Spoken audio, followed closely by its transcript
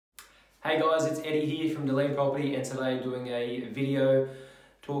Hey guys, it's Eddie here from Delay Property, and today I'm doing a video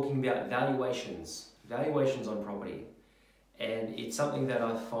talking about valuations on property. And it's something that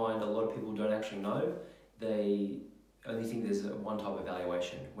I find a lot of people don't actually know. They only think there's one type of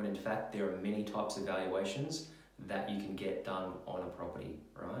valuation, when in fact there are many types of valuations that you can get done on a property,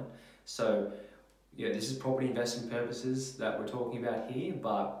 right? So yeah, this is property investment purposes that we're talking about here,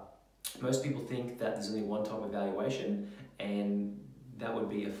 but most people think that there's only one type of valuation, and that would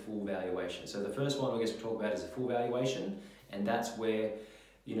be a full valuation. So the first one I guess we'll talk about is a full valuation, and that's where,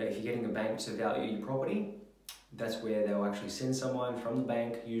 if you're getting a bank to value your property, that's where they'll actually send someone from the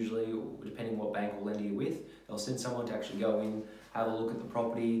bank, usually, depending what bank or lender you're with, they'll send someone to actually go in, have a look at the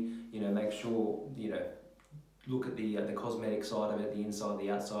property, make sure, look at the cosmetic side of it, the inside,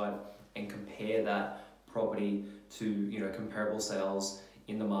 the outside, and compare that property to, comparable sales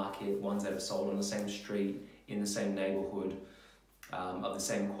in the market, ones that have sold on the same street, in the same neighborhood, of the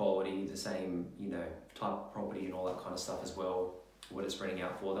same quality, the same, type of property and all that kind of stuff as well, what it's renting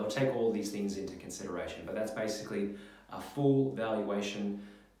out for. They'll take all these things into consideration, but that's basically a full valuation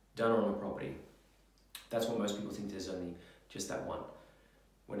done on a property. That's what most people think there's only just that one,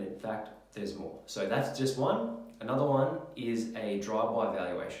 when in fact there's more. So that's just one. Another one is a drive-by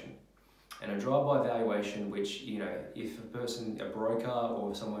valuation. And a drive-by valuation, which, if a broker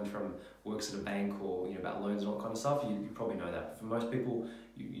or someone from works at a bank or, about loans and all that kind of stuff, you probably know that. For most people,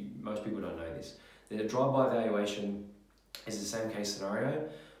 most people don't know this. The drive-by valuation is the same case scenario,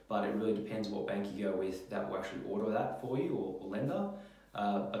 but it really depends what bank you go with that will actually order that for you, or lender.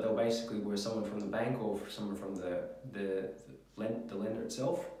 But they'll basically, where someone from the bank or someone from the lender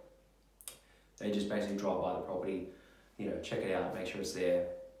itself, they just basically drive by the property, check it out, make sure it's there.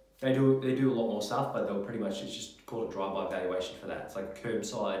 They do a lot more stuff, but they'll pretty much, it's just called a drive-by valuation for that. It's like a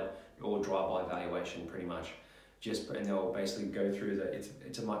curbside or drive-by valuation pretty much. And they'll basically go through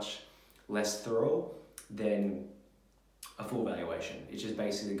it's a much less thorough than a full valuation. It's just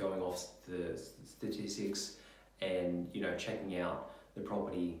basically going off the statistics and, checking out the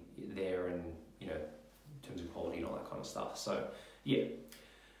property there and, in terms of quality and all that kind of stuff. So yeah.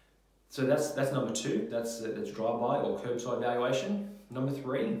 So that's number two. That's drive-by or curbside valuation. Number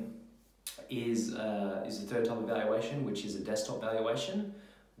three is the third type of valuation, which is a desktop valuation,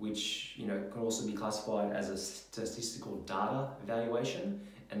 which can also be classified as a statistical data valuation,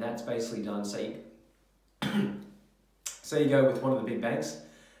 and that's basically done. Say you go with one of the big banks,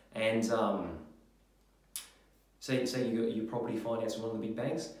 and say you got your property financed with one of the big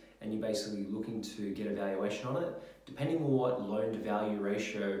banks, and you're basically looking to get a valuation on it. Depending on what loan to value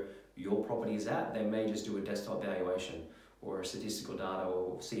ratio your property is at, they may just do a desktop valuation or a statistical data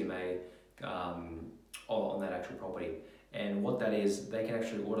or CMA on that actual property. And what that is, they can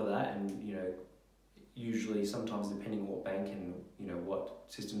actually order that, and usually sometimes depending on what bank and what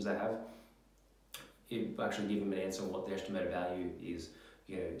systems they have, it will actually give them an answer on what the estimated value is,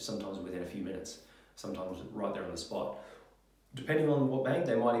 sometimes within a few minutes, sometimes right there on the spot. Depending on what bank,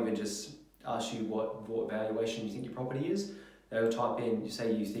 they might even just ask you what valuation you think your property is. They'll type in,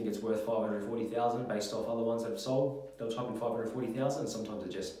 say you think it's worth 540,000 based off other ones that have sold. They'll type in 540,000, and sometimes it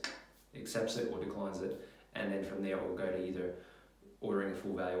just accepts it or declines it. And then from there it will go to either ordering a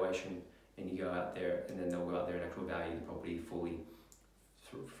full valuation, and you go out there, and then they'll go out there and actually value the property fully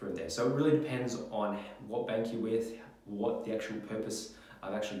from there. So it really depends on what bank you're with, what the actual purpose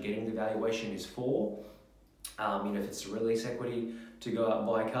of actually getting the valuation is for. If it's release equity to go out and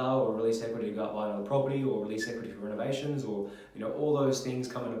buy a car, or release equity to go out and buy another property, or release equity for renovations, or all those things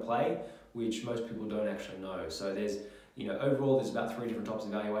come into play, which most people don't actually know. So there's overall there's about 3 different types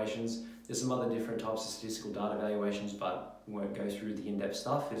of valuations. There's some other different types of statistical data valuations, but we won't go through the in-depth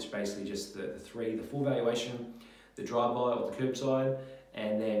stuff. It's basically just the three: the full valuation, the drive-by or the curbside,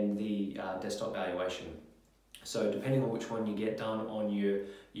 and then the desktop valuation. So depending on which one you get done on your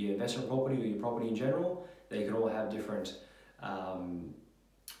investment property or your property in general, they can all have different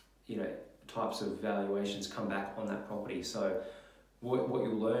types of valuations come back on that property. So what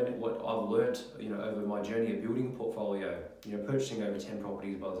you'll learn, what I've learned over my journey of building a portfolio, purchasing over 10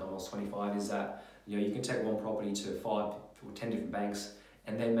 properties by the time I was 25, is that you can take one property to 5 or 10 different banks,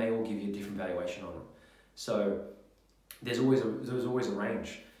 and they may all give you a different valuation on it. So there's always a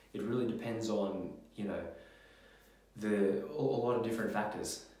range. It really depends on a lot of different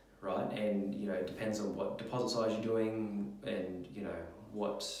factors, right? And it depends on what deposit size you're doing, and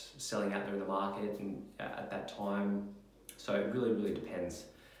what's selling out there in the market and at that time. So it really depends.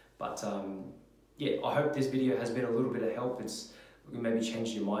 But yeah, I hope this video has been a little bit of help. It's maybe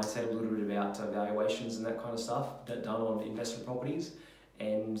changed your mindset a little bit about valuations and that kind of stuff done on investment properties.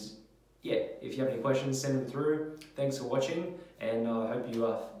 And yeah, if you have any questions, send them through. Thanks for watching, and I hope you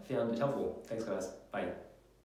found it helpful. Thanks guys, bye.